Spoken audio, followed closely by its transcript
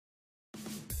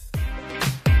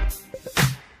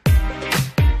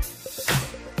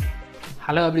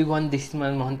Hello everyone, this is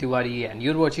Manmohan Tiwari and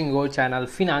your watching your channel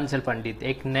financial पंडित।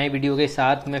 एक नए video के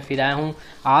साथ मैं फिर आया हूँ।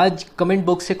 आज कमेंट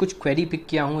बॉक्स से कुछ क्वेरी पिक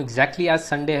किया हूँ। एग्जैक्टली आज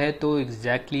संडे है तो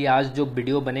एग्जैक्टली आज जो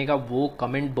वीडियो बनेगा वो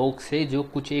कमेंट बॉक्स से जो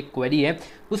कुछ एक क्वेरी है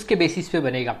उसके बेसिस पे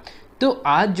बनेगा। तो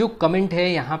आज जो कमेंट है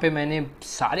यहाँ पे मैंने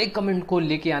सारे कमेंट को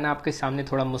लेके आना आपके सामने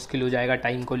थोड़ा मुश्किल हो जाएगा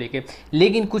टाइम को लेके,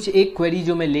 लेकिन कुछ एक क्वेरी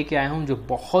जो मैं लेके आया हूँ जो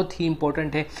बहुत ही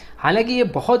इंपॉर्टेंट है। हालांकि ये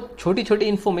बहुत छोटी छोटी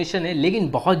इन्फॉर्मेशन है लेकिन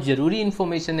बहुत ज़रूरी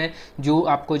इन्फॉर्मेशन है जो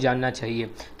आपको जानना चाहिए।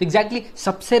 तो एग्जैक्टली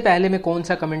सबसे पहले मैं कौन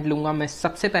सा कमेंट लूँगा, मैं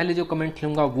सबसे पहले जो कमेंट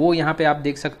लूँगा वो यहाँ पे आप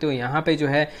देख सकते हो। यहाँ पे जो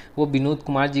है वो विनोद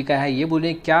कुमार जी का है। ये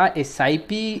बोले क्या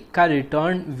SIP का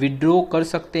रिटर्न विड्रॉ कर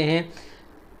सकते हैं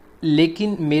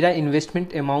लेकिन मेरा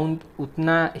इन्वेस्टमेंट अमाउंट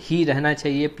उतना ही रहना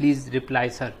चाहिए, प्लीज़ रिप्लाई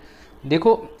सर।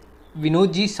 देखो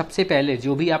विनोद जी, सबसे पहले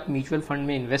जो भी आप म्यूचुअल फंड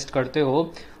में इन्वेस्ट करते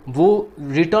हो वो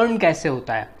रिटर्न कैसे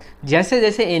होता है, जैसे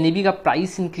जैसे NAV का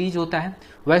प्राइस इंक्रीज होता है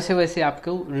वैसे वैसे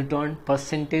आपको रिटर्न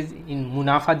परसेंटेज इन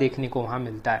मुनाफा देखने को वहाँ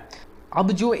मिलता है।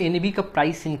 अब जो NAV का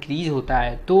प्राइस इंक्रीज होता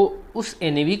है तो उस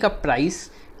NAV का प्राइस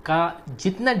का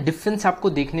जितना डिफरेंस आपको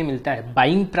देखने मिलता है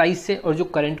बाइंग प्राइस से और जो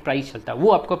करंट प्राइस चलता है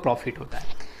वो आपका प्रॉफिट होता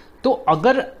है। तो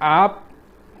अगर आप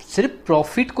सिर्फ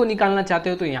प्रॉफिट को निकालना चाहते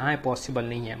हो तो यहाँ पॉसिबल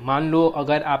नहीं है। मान लो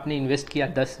अगर आपने इन्वेस्ट किया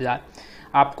 10,000,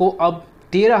 आपको अब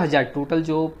 13,000 टोटल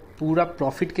जो पूरा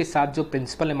प्रॉफिट के साथ जो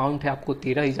प्रिंसिपल अमाउंट है आपको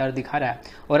 13,000 दिखा रहा है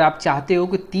और आप चाहते हो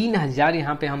कि 3,000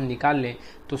 यहाँ पे हम निकाल लें,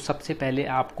 तो सबसे पहले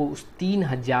आपको उस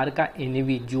 3,000 का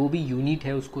NAV जो भी यूनिट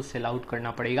है उसको सेल आउट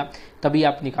करना पड़ेगा, तभी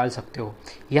आप निकाल सकते हो।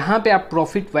 यहाँ पे आप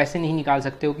प्रॉफिट वैसे नहीं निकाल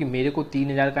सकते हो कि मेरे को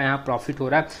 3,000 का यहाँ प्रॉफिट हो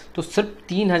रहा है तो सिर्फ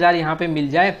 3,000 यहाँ पे मिल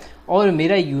जाए और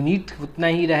मेरा यूनिट उतना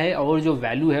ही रहे और जो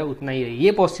वैल्यू है उतना ही रहे,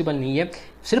 ये पॉसिबल नहीं है।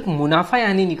 सिर्फ मुनाफा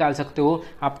यहाँ नहीं निकाल सकते हो,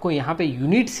 आपको यहाँ पे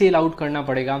यूनिट सेल आउट करना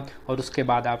पड़ेगा और उसके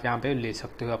बाद आप यहाँ पे ले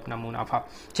सकते हो अपना मुनाफा।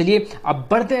 चलिए अब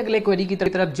बढ़ते हैं अगले क्वेरी की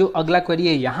तरफ। जो अगला क्वेरी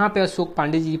है यहाँ पे अशोक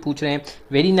पांडे जी पूछ रहे हैं,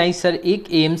 वेरी नाइस सर, एक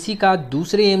AMC का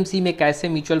दूसरे AMC में कैसे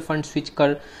म्यूचुअल फंड स्विच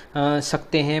कर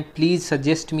सकते हैं, please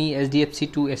suggest me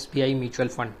HDFC to SBI mutual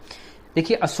fund.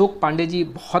 देखिए अशोक पांडे जी,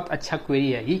 बहुत अच्छा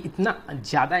क्वेरी है। ये इतना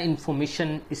ज़्यादा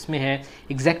इन्फॉर्मेशन इसमें है,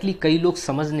 एग्जैक्टली कई लोग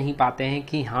समझ नहीं पाते हैं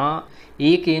कि हाँ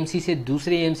एक AMC से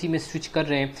दूसरे AMC में स्विच कर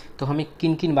रहे हैं तो हमें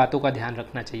किन किन बातों का ध्यान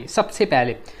रखना चाहिए। सबसे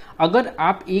पहले अगर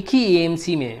आप एक ही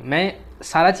AMC में, मैं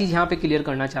सारा चीज़ यहाँ पे क्लियर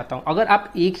करना चाहता हूँ, अगर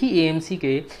आप एक ही AMC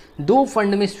के दो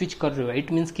फंड में स्विच कर रहे हो,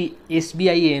 इट मीन्स कि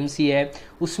SBI AMC है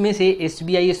उसमें से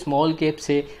SBI स्मॉल कैप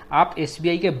से आप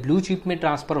SBI के ब्लू चिप में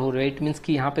ट्रांसफ़र हो रहे हो, इट मीन्स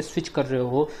कि यहाँ पे स्विच कर रहे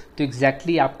हो तो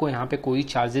एग्जैक्टली आपको यहाँ पे कोई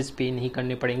चार्जेस पे नहीं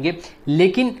करने पड़ेंगे।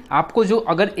 लेकिन आपको जो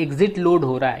अगर एग्जिट लोड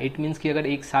हो रहा है, इट मीन्स कि अगर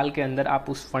एक साल के अंदर आप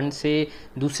उस फंड से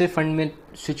दूसरे फंड में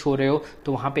स्विच हो रहे हो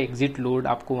तो वहाँ पे एग्जिट लोड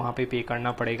आपको वहाँ पे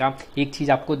करना पड़ेगा। एक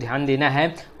चीज़ आपको ध्यान देना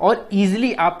है और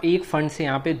ईजिली आप एक फंड से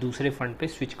यहाँ पे दूसरे फंड पे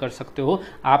स्विच कर सकते हो,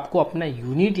 आपको अपना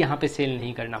यूनिट यहाँ पे सेल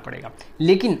नहीं करना पड़ेगा।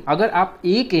 लेकिन अगर आप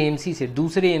एक AMC से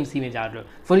दूसरे AMC में जा रहे हो,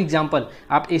 फॉर एग्जांपल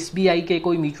आप SBI के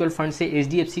कोई म्यूचुअल फंड से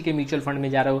HDFC के म्यूचुअल फंड में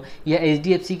जा रहे हो या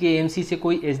HDFC के AMC से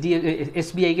कोई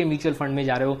SBI के म्यूचुअल फंड में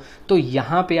जा रहे हो, तो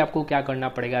यहाँ पे आपको क्या करना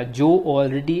पड़ेगा, जो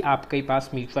ऑलरेडी आपके पास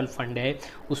म्यूचुअल फंड है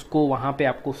उसको वहाँ पे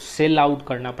आपको सेल आउट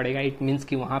करना पड़ेगा। इट मीन्स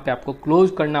कि वहाँ पे आपको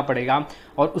क्लोज करना पड़ेगा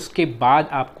और उसके बाद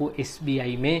आपको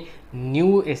SBI में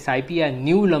न्यू SIP या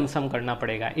न्यू लमसम करना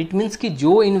पड़ेगा। इट मीन्स कि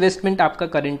जो इन्वेस्टमेंट आपका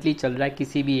करेंटली चल रहा है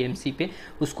किसी भी AMC पे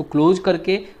उसको क्लोज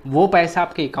करके वो पैसा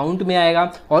आपके अकाउंट में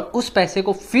आएगा और उस पैसे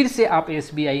को फिर से आप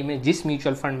SBI में जिस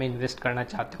म्यूचुअल फंड में इन्वेस्ट करना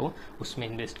चाहते हो उसमें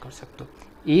इन्वेस्ट कर सकते हो।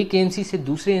 एक AMC से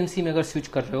दूसरे AMC में अगर स्विच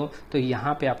कर रहे हो तो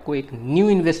यहाँ पे आपको एक न्यू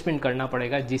इन्वेस्टमेंट करना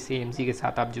पड़ेगा जिस AMC के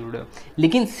साथ आप जुड़ रहे हो।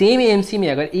 लेकिन सेम AMC में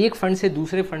अगर एक फंड से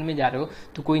दूसरे फंड में जा रहे हो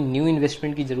तो कोई न्यू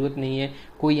इन्वेस्टमेंट की ज़रूरत नहीं है,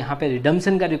 कोई यहाँ पे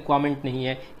रिडम्पशन का रिक्वायरमेंट नहीं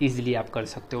है, ईजिली आप कर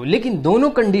सकते हो। लेकिन दोनों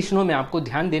कंडीशनों में आपको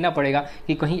ध्यान देना पड़ेगा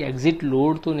कि कहीं एग्जिट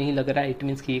लोड तो नहीं लग रहा है, इट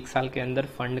मीन्स कि एक साल के अंदर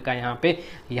फंड का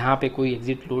यहाँ पे कोई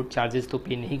एग्जिट लोड चार्जेस तो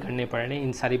पे नहीं करने पड़ रहे हैं।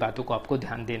 इन सारी बातों को आपको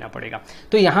ध्यान देना पड़ेगा।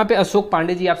 तो यहाँ पे अशोक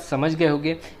पांडे जी आप समझ गए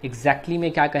होंगे एग्जैक्टली मैं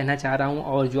क्या कहना चाह रहा हूँ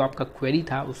और जो आपका क्वेरी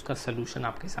था उसका सोल्यूशन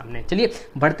आपके सामने। चलिए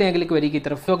बढ़ते हैं अगले क्वेरी की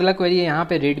तरफ। तो अगला क्वेरी है यहाँ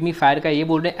पे रेडमी फायर का। ये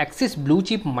बोल रहे हैं एक्सिस ब्लू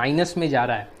चिप माइनस में जा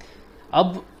रहा है।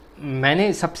 अब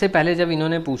मैंने सबसे पहले जब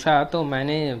इन्होंने पूछा तो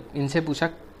मैंने इनसे पूछा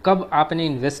कब आपने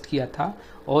इन्वेस्ट किया था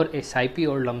और SIP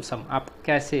और लमसम आप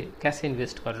कैसे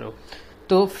इन्वेस्ट कर रहे हो।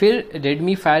 तो फिर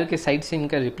रेडमी फायर के साइड से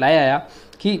इनका रिप्लाई आया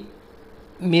कि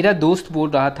मेरा दोस्त बोल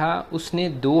रहा था उसने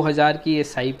 2,000 की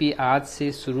SIP आज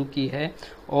से शुरू की है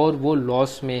और वो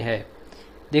लॉस में है।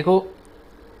 देखो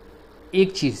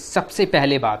एक चीज़, सबसे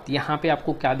पहले बात यहाँ पे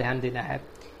आपको क्या ध्यान देना है,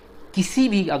 किसी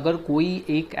भी अगर कोई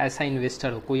एक ऐसा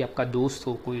इन्वेस्टर हो, कोई आपका दोस्त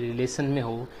हो, कोई रिलेशन में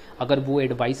हो, अगर वो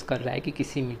एडवाइस कर रहा है कि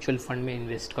किसी म्यूचुअल फंड में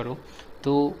इन्वेस्ट करो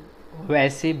तो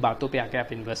वैसे बातों पे आके आप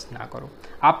इन्वेस्ट ना करो।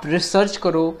 आप रिसर्च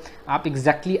करो, आप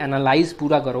एग्जैक्टली एनालाइज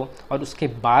पूरा करो और उसके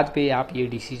बाद पे आप ये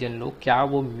डिसीजन लो क्या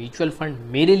वो म्यूचुअल फंड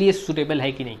मेरे लिए सूटेबल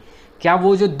है कि नहीं। क्या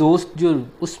वो जो दोस्त जो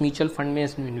उस म्यूचुअल फंड में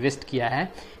इन्वेस्ट किया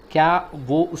है, क्या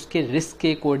वो उसके रिस्क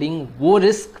के अकॉर्डिंग वो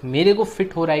रिस्क मेरे को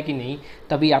फिट हो रहा है कि नहीं,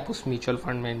 तभी आप उस म्यूचुअल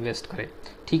फंड में इन्वेस्ट करें।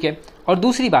 ठीक है। और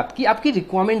दूसरी बात कि आपकी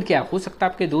रिक्वायरमेंट क्या हो सकता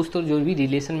है, आपके दोस्त और जो भी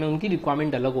रिलेशन में उनकी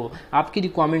रिक्वायरमेंट अलग हो, आपकी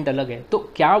रिक्वायरमेंट अलग है, तो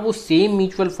क्या वो सेम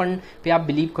म्यूचुअल फंड पे आप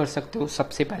बिलीव कर सकते हो,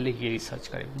 सबसे पहले ये रिसर्च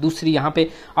करें। दूसरी यहाँ पे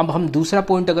अब हम दूसरा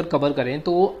पॉइंट अगर कवर करें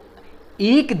तो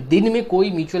एक दिन में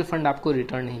कोई म्यूचुअल फंड आपको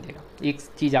रिटर्न नहीं देगा। एक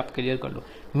चीज़ आप क्लियर कर लो,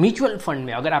 म्यूचुअल फंड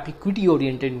में अगर आप इक्विटी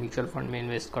ओरिएंटेड म्यूचुअल फंड में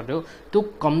इन्वेस्ट कर रहे हो तो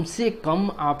कम से कम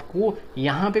आपको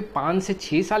यहाँ पे 5 से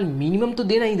 6 साल मिनिमम तो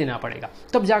देना ही देना पड़ेगा,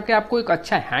 तब जाके आपको एक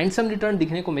अच्छा हैंडसम रिटर्न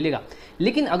दिखने को मिलेगा।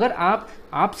 लेकिन अगर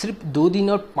आप सिर्फ 2 दिन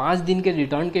और 5 दिन के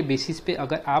रिटर्न के बेसिस पे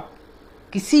अगर आप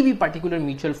किसी भी पर्टिकुलर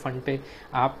म्यूचुअल फंड पे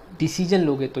आप डिसीजन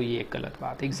लोगे तो ये एक गलत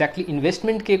बात है। एग्जैक्टली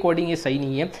इन्वेस्टमेंट के अकॉर्डिंग ये सही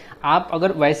नहीं है। आप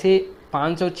अगर वैसे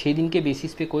 5 और 6 दिन के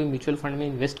बेसिस पे कोई म्यूचुअल फंड में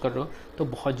इन्वेस्ट कर रहे हो तो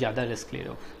बहुत ज़्यादा रिस्क ले रहे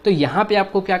हो। तो यहाँ पे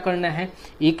आपको क्या करना है,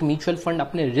 एक म्यूचुअल फंड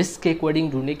अपने रिस्क के अकॉर्डिंग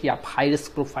ढूंढे कि आप हाई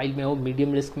रिस्क प्रोफाइल में हो,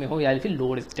 मीडियम रिस्क में हो या फिर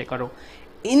लो रिस्क टेकर हो।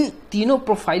 इन तीनों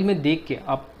प्रोफाइल में देख के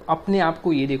आप अपने आप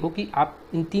को ये देखो कि आप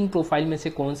इन 3 प्रोफाइल में से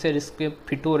कौन से रिस्क पे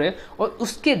फिट हो रहे और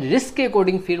उसके रिस्क के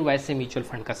अकॉर्डिंग फिर वैसे म्यूचुअल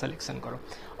फंड का सिलेक्शन करो।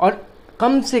 और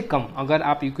कम से कम अगर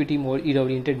आप इक्विटी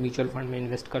ओरिएंटेड म्यूचुअल फंड में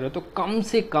इन्वेस्ट करो तो कम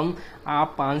से कम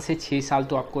आप 5 से 6 साल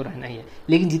तो आपको रहना ही है।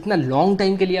 लेकिन जितना लॉन्ग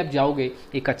टाइम के लिए आप जाओगे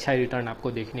एक अच्छा रिटर्न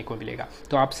आपको देखने को मिलेगा।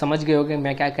 तो आप समझ गए होंगे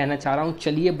मैं क्या कहना चाह रहा हूँ।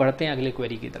 चलिए बढ़ते हैं अगले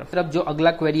क्वेरी की तरफ। अब जो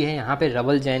अगला क्वेरी है यहाँ पे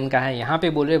रवल जैन का है। यहाँ पे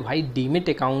बोल रहे भाई डीमेट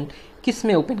अकाउंट किस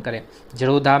में ओपन करें,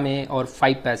 जरोधा में और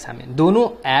 5 पैसा में। दोनों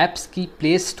ऐप्स की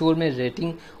प्ले स्टोर में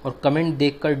रेटिंग और कमेंट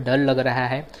देखकर डर लग रहा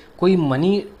है। कोई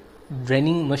मनी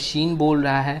ड्रेनिंग मशीन बोल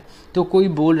रहा है तो कोई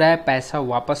बोल रहा है पैसा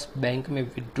वापस बैंक में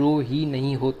विड्रॉ ही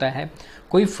नहीं होता है,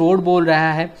 कोई फ्रॉड बोल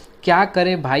रहा है। क्या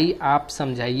करें भाई आप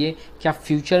समझाइए, क्या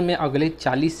फ्यूचर में अगले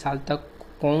 40 साल तक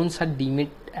कौन सा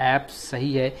डीमेट ऐप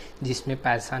सही है जिसमें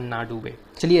पैसा ना डूबे।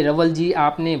 चलिए रवल जी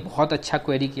आपने बहुत अच्छा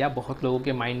क्वेरी किया, बहुत लोगों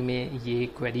के माइंड में ये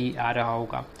क्वेरी आ रहा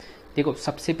होगा। देखो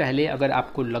सबसे पहले अगर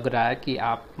आपको लग रहा है कि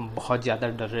आप बहुत ज़्यादा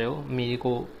डर रहे हो, मेरे को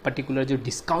पर्टिकुलर जो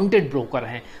डिस्काउंटेड ब्रोकर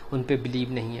हैं उन पे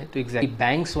बिलीव नहीं है, तो एग्जैक्टली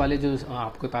बैंक्स वाले जो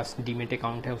आपके पास डीमेट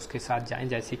अकाउंट है उसके साथ जाएं,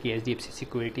 जैसे कि HDFC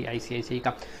सिक्योरिटी, ICICI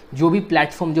का जो भी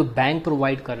प्लेटफॉर्म जो बैंक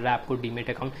प्रोवाइड कर रहा है आपको डीमेट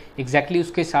अकाउंट, एग्जैक्टली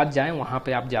उसके साथ जाएँ, वहाँ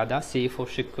पर आप ज़्यादा सेफ और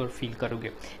सिक्योर फील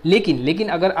करोगे। लेकिन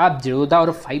अगर आप जरोधा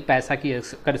और 5 पैसा की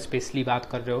अगर स्पेशली बात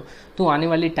कर रहे हो तो आने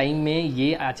वाले टाइम में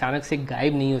ये अचानक से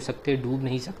गायब नहीं हो सकते, डूब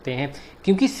नहीं सकते हैं,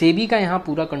 क्योंकि सेबी का यहाँ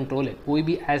पूरा कंट्रोल है। कोई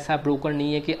भी ऐसा ब्रोकर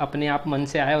नहीं है कि अपने आप मन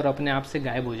से आए और अपने आप से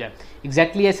गायब हो जाए।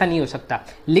 एग्जैक्टली ऐसा नहीं हो सकता।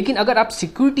 लेकिन अगर आप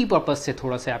सिक्योरिटी पर्पज से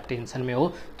थोड़ा सा आप टेंशन में हो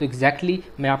तो एग्जैक्टली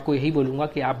मैं आपको यही बोलूँगा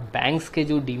कि आप बैंक्स के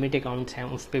जो डीमेट अकाउंट्स हैं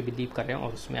उस पर बिलीव करें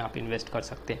और उसमें आप इन्वेस्ट कर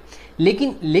सकते हैं।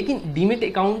 लेकिन डीमेट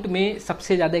अकाउंट में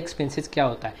सबसे ज़्यादा एक्सपेंसेस क्या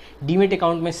होता है, डीमेट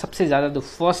अकाउंट में सबसे ज़्यादा तो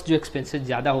फर्स्ट जो एक्सपेंसेस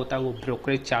ज़्यादा होता है वो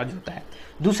ब्रोकरेज चार्ज होता है,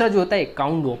 दूसरा जो होता है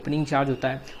अकाउंट ओपनिंग चार्ज होता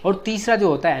है और तीसरा जो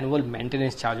होता है एनुअल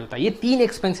मेंटेनेंस चार्ज होता है। ये 3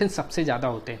 एक्सपेंसेस सबसे ज़्यादा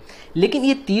होते हैं। लेकिन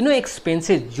ये तीनों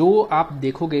एक्सपेंसेस जो आप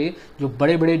देखोगे जो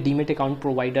बड़े बड़े डीमेट अकाउंट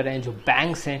प्रोवाइडर हैं, जो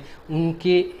बैंक्स हैं,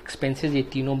 उनके एक्सपेंसेस ये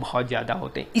तीनों बहुत ज़्यादा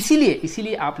होते हैं।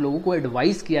 इसीलिए आप लोगों को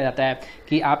एडवाइस किया जाता है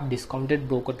कि आप डिस्काउंटेड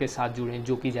ब्रोकर के साथ जुड़ें,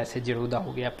 जो कि जैसे जरोधा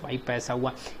हो गया, 5 पैसा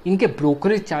हुआ, इनके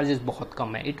ब्रोकरेज चार्जेस बहुत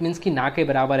कम है। इट मीन्स कि ना के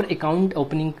बराबर अकाउंट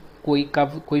ओपनिंग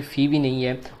कोई फ़ी भी नहीं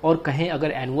है। और कहें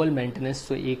अगर एनुअल मेंटेनेंस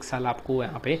तो 1 साल आपको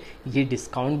यहाँ पे ये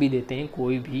डिस्काउंट भी देते हैं,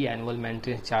 कोई भी एनुअल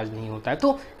मेंटेनेंस चार्ज नहीं होता है।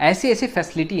 तो ऐसे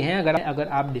फैसिलिटी हैं अगर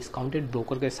आप डिस्काउंटेड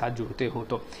ब्रोकर के साथ जुड़ते हो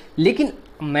तो। लेकिन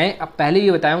मैं अब पहले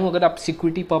ये बताया हूँ, अगर आप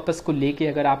सिक्योरिटी पर्पज़ को लेके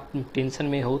अगर आप टेंशन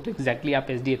में हो तो एग्जैक्टली आप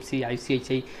HDFC,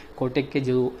 ICICI, कोटक के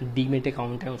जो डीमेट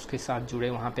अकाउंट है उसके साथ जुड़े,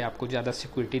 वहाँ पे आपको ज़्यादा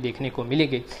सिक्योरिटी देखने को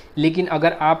मिलेगी। लेकिन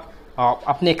अगर आप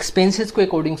अपने एक्सपेंसेस को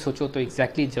अकॉर्डिंग सोचो तो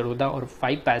एग्जैक्टली जरोधा और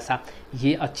 5 पैसा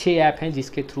ये अच्छे ऐप हैं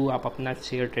जिसके थ्रू आप अपना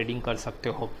शेयर ट्रेडिंग कर सकते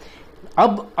हो।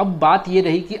 अब बात ये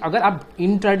रही कि अगर आप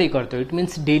इंट्राडे करते हो, इट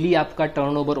मीन्स डेली आपका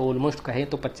टर्नओवर ऑलमोस्ट कहें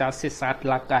तो 50 से 60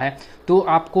 लाख का है, तो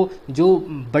आपको जो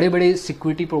बड़े बड़े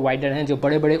सिक्योरिटी प्रोवाइडर हैं, जो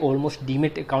बड़े बड़े ऑलमोस्ट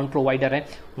डीमेट अकाउंट प्रोवाइडर हैं,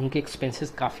 उनके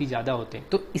एक्सपेंसेस काफ़ी ज़्यादा होते हैं।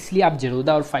 तो इसलिए आप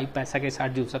जरोधा और 5 पैसा के साथ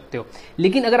जुड़ सकते हो।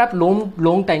 लेकिन अगर आप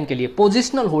लॉन्ग टाइम के लिए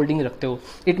पोजिशनल होल्डिंग रखते हो,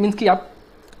 इट मीन्स कि आप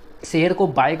शेयर को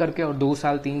बाय करके और 2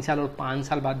 साल, 3 साल और 5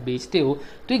 साल बाद बेचते हो,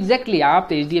 तो एग्जैक्टली आप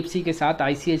HDFC के साथ,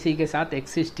 ICICI के साथ,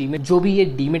 एक्सिस डीमेट, जो भी ये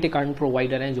डीमेट अकाउंट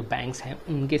प्रोवाइडर हैं, जो बैंक्स हैं,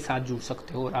 उनके साथ जुड़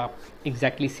सकते हो और आप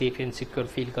exactly safe and secure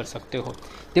feel कर सकते हो।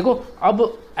 देखो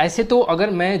अब ऐसे तो अगर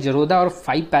मैं जरोधा और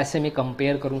 5 पैसे में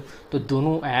कंपेयर करूं तो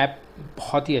दोनों ऐप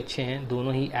बहुत ही अच्छे हैं,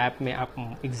 दोनों ही ऐप में आप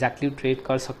एग्जैक्टली ट्रेड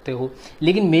कर सकते हो।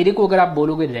 लेकिन मेरे को अगर आप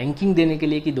बोलोगे रैंकिंग देने के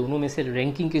लिए कि दोनों में से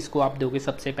रैंकिंग किसको आप दोगे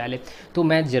सबसे पहले, तो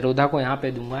मैं जेरोधा को यहाँ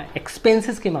पे दूंगा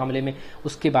एक्सपेंसेस के मामले में,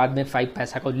 उसके बाद में 5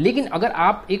 पैसा को। लेकिन अगर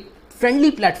आप एक फ्रेंडली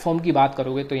प्लेटफॉर्म की बात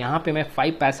करोगे तो यहाँ पे मैं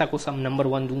 5 पैसा को सब नंबर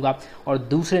 1 दूंगा और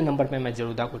दूसरे नंबर पे मैं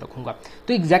जेरोधा को रखूंगा।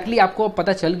 तो एग्जैक्टली आपको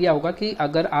पता चल गया होगा कि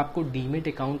अगर आपको डीमेट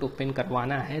अकाउंट ओपन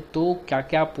करवाना है तो क्या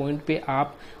क्या पॉइंट पे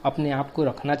आप अपने आप को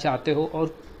रखना चाहते हो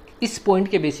और इस पॉइंट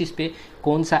के बेसिस पे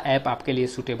कौन सा ऐप आपके लिए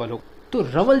सूटेबल हो। तो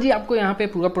रवल जी आपको यहाँ पे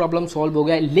पूरा प्रॉब्लम सॉल्व हो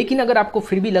गया है। लेकिन अगर आपको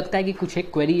फिर भी लगता है कि कुछ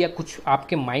एक क्वेरी या कुछ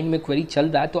आपके माइंड में क्वेरी चल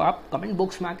रहा है तो आप कमेंट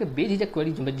बॉक्स में आके बेझिझक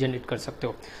क्वेरी जनरेट कर सकते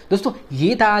हो। दोस्तों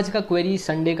ये था आज का क्वेरी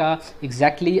संडे का।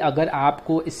 एग्जैक्टली अगर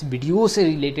आपको इस वीडियो से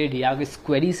रिलेटेड या इस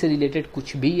क्वेरी से रिलेटेड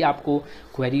कुछ भी आपको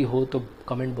क्वेरी हो तो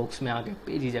कमेंट बॉक्स में आके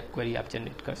बेझिझक क्वेरी आप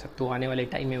जनरेट कर सकते हो। आने वाले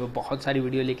टाइम में मैं बहुत सारी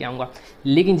वीडियो लेके आऊँगा।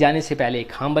 लेकिन जाने से पहले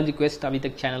एक हम्बल रिक्वेस्ट, अभी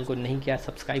तक चैनल को नहीं किया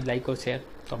सब्सक्राइब, लाइक और शेयर,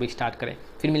 तो अभी स्टार्ट करें।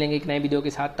 फिर मिलेंगे एक नए वीडियो के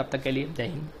साथ, तब तक के लिए जय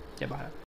हिंद, जय भारत।